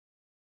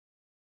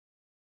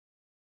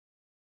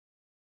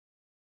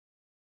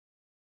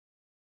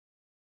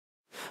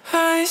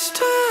I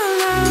still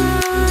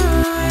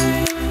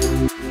lie,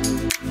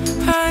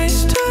 I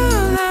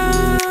still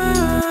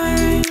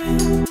lie,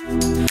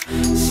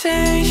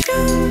 say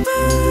you're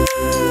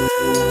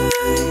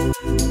mine,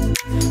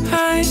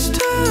 I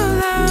still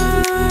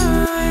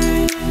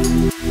lie,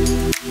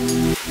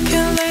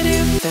 can't let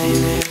you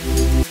blame it,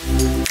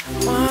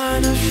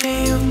 wanna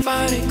feel your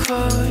body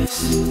close,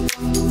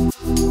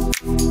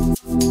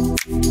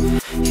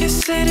 you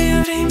said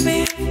you didn't be.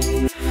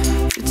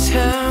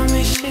 Tell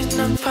me shit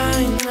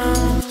nobody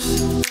knows.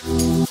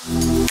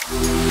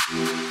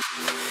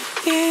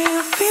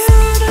 You're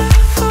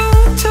beautiful,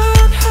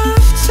 don't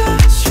have to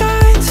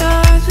try,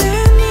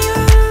 darling. You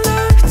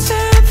look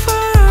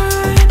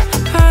divine.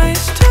 I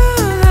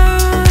still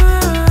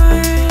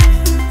lie,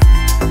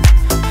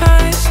 I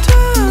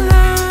still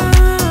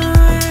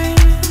lie.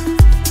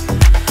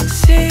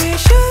 See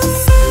you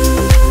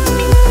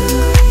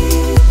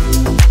lie,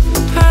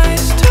 I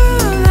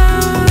still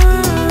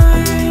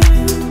lie.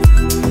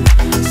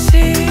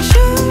 See you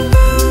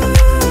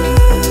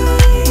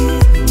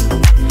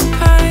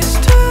I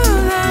still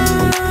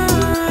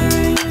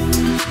lie.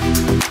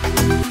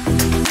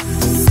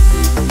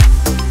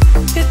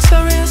 It's a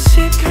real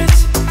secret.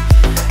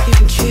 You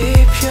can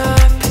keep your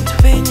eye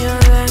between your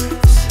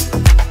legs.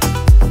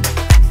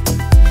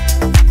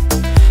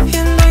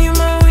 You know you're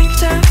my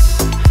weakness.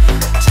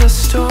 Tell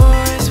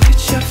stories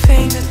with your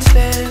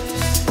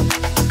fingertips.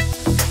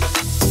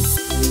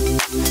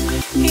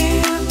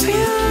 You're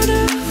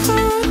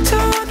beautiful,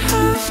 don't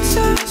have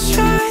to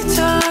try,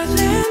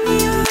 darling.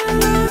 You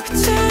look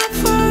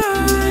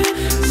divine.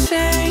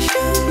 Say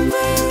you're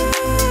mine.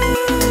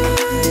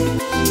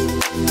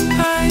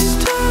 I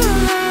still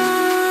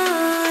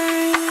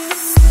lie,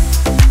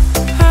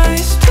 I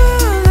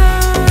still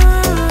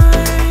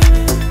lie,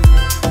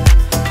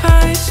 I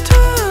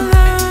still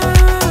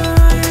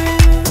lie.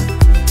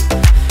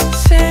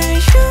 Say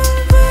you're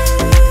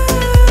mine.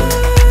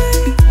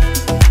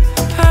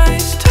 I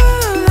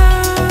still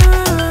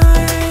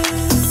lie,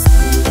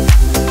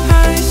 I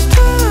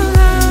still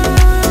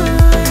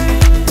lie,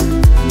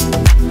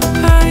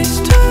 I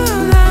still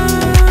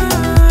lie.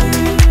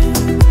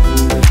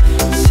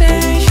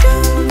 Say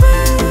you're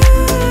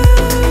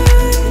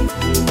mine.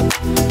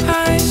 I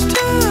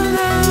still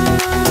lie.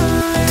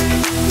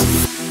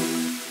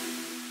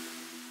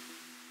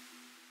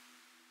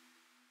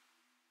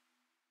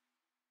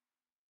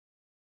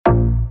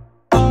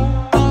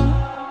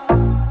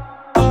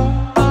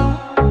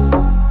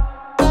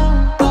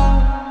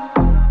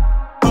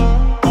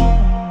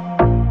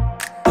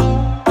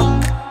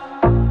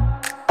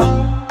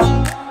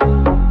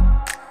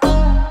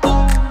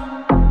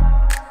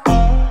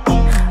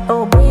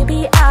 Oh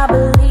baby, I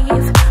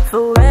believe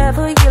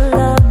forever you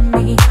love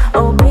me.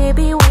 Oh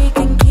baby, we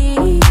can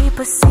keep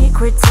a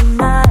secret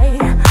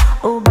tonight.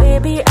 Oh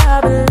baby,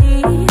 I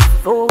believe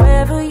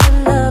forever you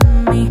love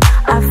me.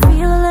 I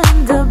feel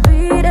in the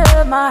beat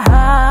of my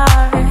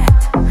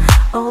heart.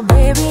 Oh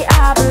baby,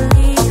 I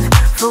believe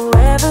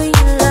forever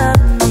you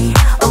love me.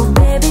 Oh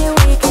baby,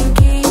 we can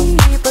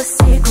keep a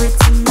secret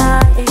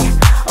tonight.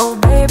 Oh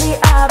baby,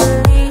 I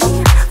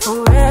believe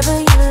forever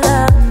you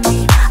love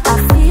me. I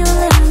feel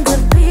in the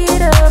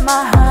beat of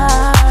my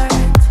heart.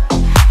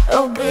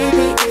 Oh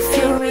baby, if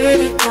you're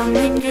ready, come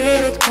and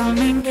get it, come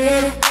and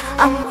get it.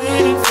 I'm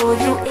waiting for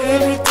you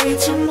every day.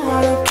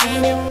 Tomorrow,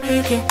 can you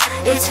make it?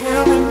 It's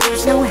hell when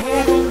there's no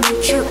heaven.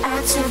 With you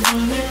actively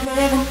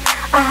living,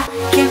 I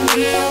can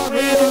be your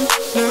rhythm.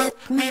 Let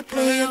me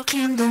play your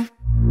kingdom.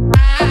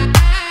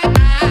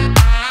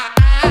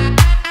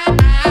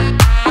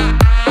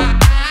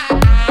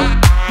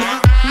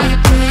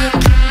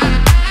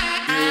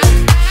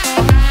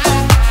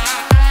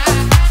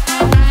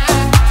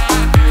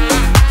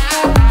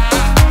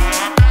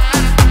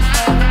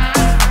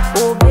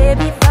 Oh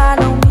baby,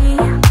 follow me,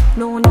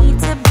 no need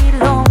to be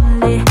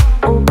lonely.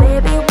 Oh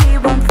baby, we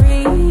run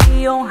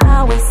free on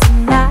highways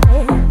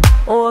tonight.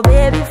 Oh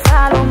baby,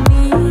 follow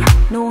me,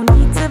 no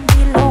need to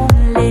be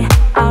lonely.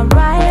 I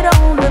ride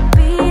on the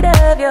beat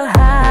of your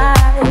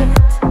heart.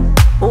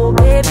 Oh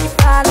baby,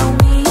 follow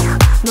me,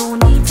 no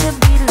need to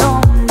be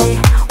lonely.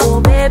 Oh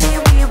baby,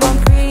 we run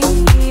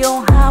free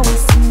on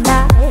highways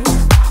tonight.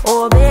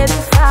 Oh baby,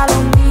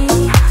 follow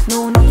me,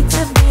 no need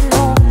to be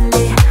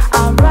lonely. I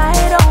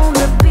ride on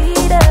the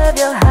beat of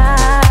your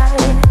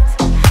heart.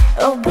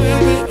 Oh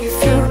baby,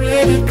 if you're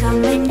ready,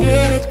 come and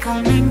get it,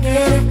 come and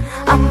get it.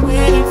 I'm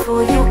waiting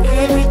for you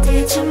every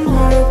day.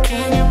 Tomorrow,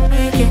 can you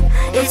make it?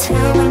 It's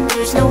hell when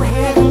there's no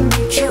heaven.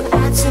 With you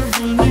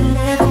actively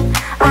living,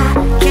 I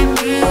can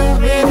be your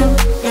rhythm.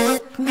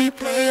 Let me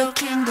play your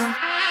kingdom.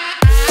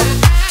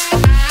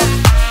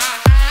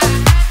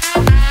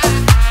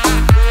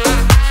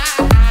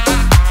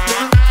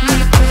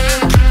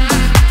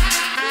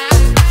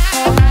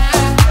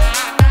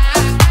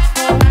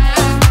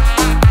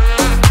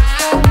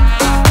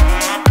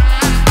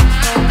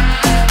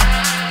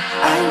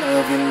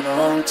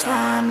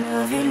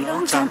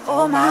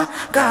 Oh my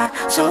God,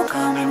 so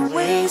come and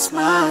waste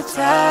my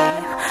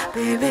time.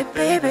 Baby,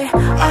 baby,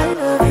 I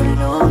love you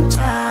long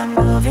time,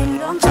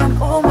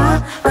 oh my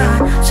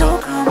God.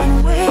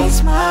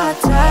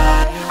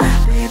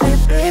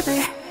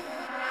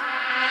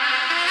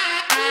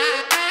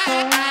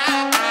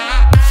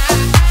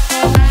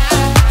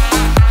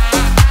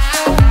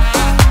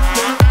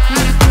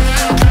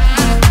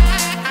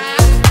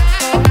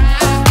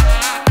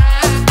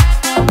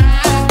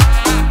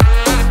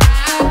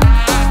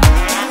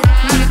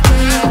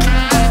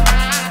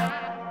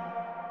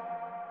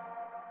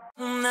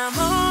 Un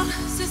amor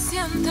se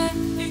siente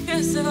y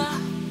que se va.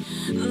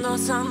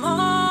 Dos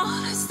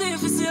amores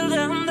difícil de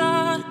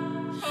andar.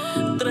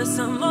 Tres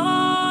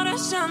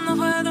amores ya no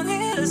puedo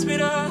ni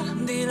respirar.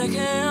 Dile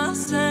qué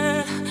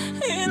hacer,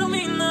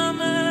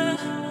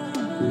 ilumíname.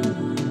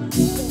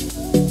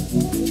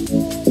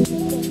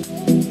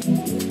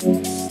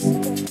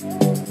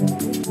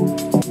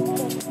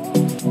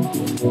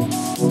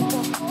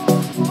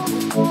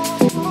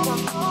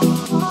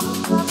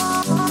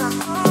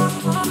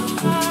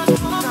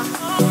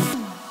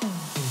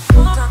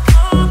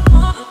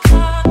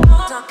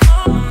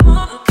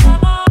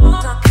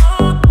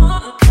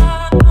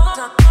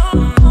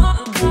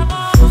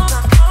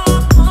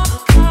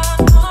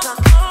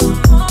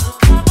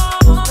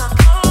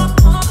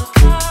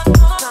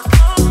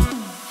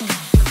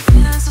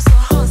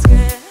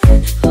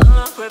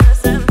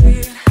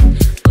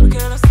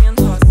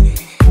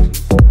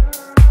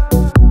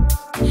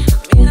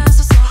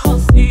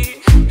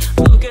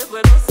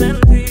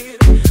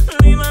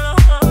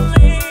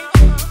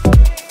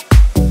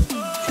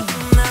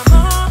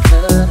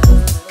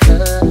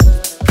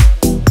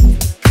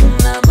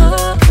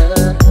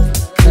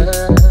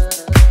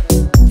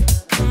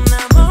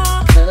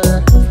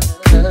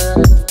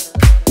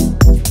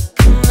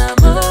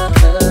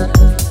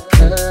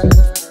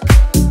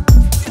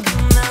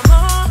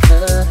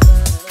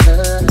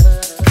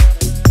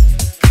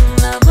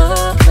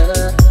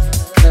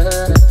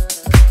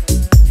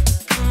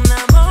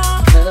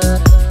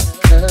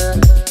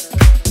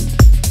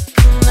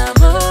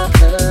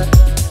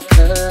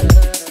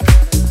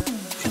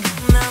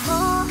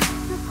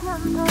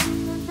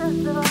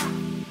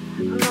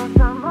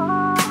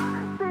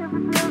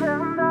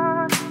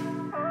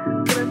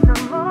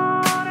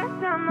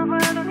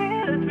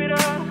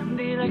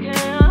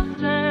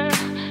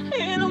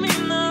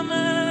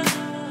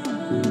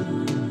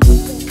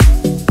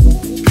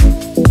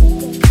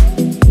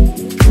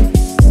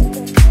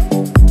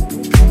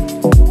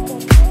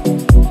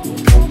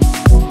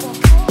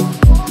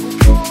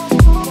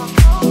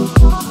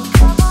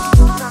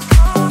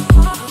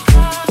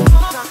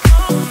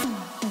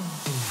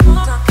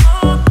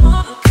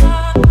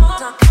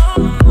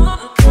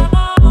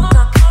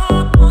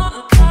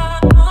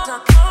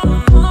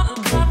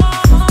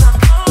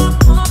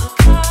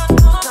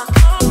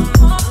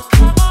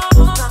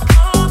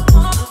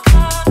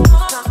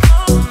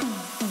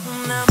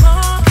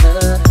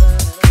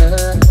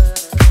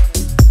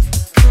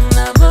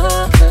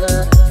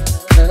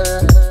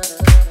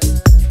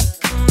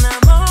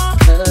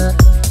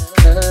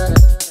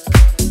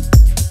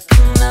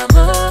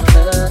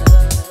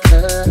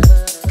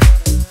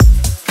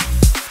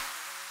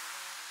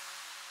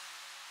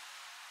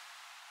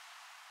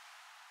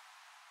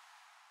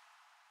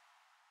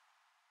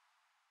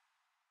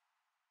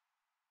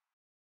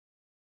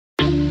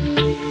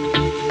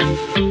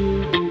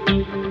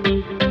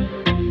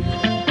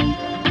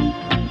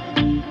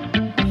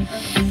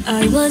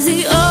 I was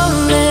the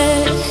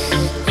only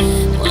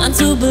one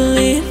to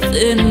believe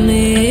in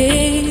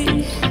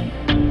me.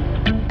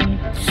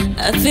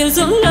 I feel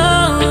so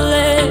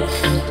lonely,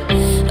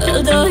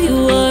 although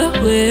you were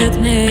with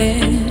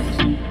me.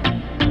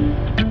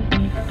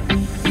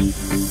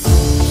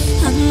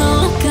 I know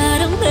I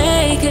gotta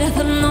make it,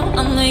 I know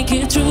I'll make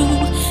it through,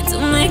 to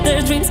make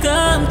their dreams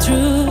come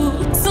true.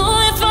 So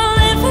if I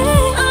live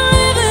it, I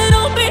live it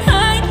all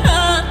behind.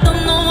 I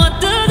don't know what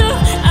to do,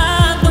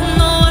 I don't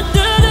know what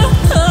to do.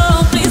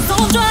 Oh, please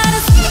don't try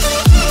to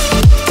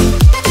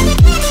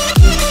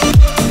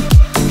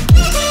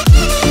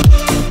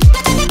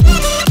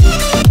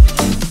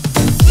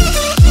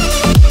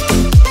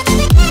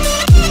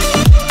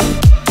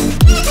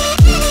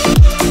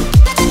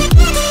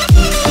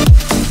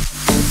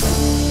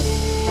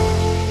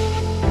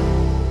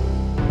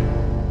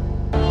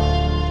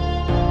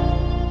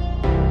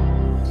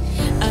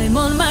I'm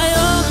on my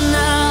own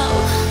now.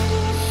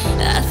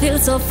 I feel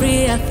so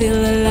free, I feel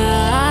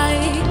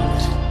alive.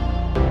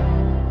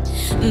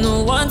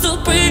 No one to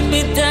break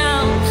me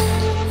down.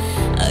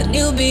 A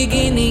new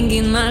beginning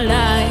in my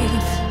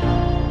life.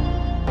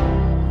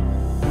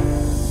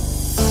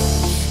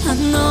 I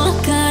know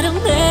I gotta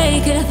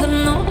make it, I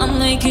know I'll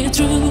make it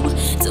through,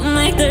 to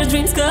make their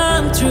dreams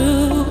come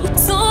true.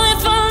 So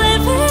if I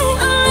live it,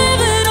 I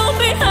live it all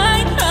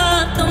behind.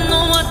 I don't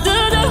know what to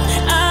do,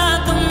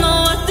 I don't know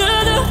what to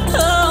do.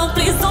 Oh,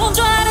 please don't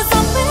try to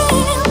stop me,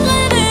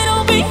 leave it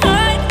all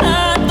behind. I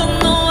don't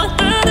know what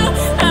to do,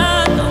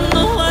 I don't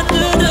know what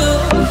to do.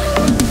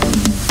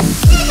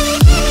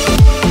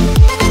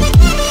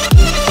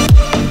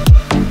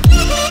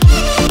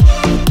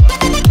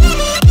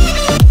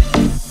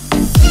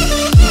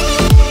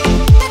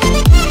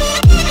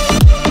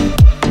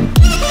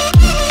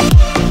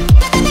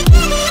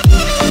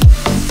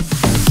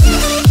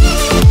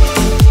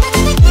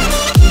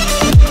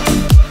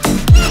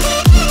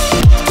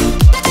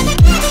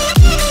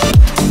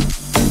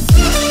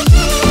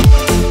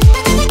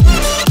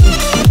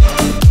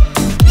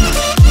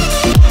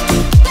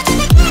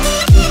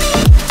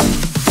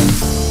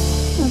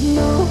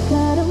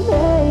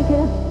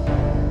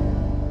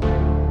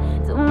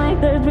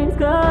 their dreams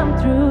come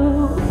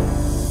true.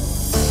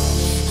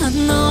 I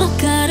know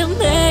I gotta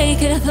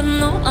make it, I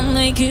know I'll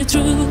make it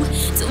through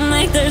to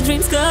make their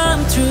dreams come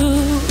true.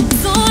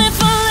 So if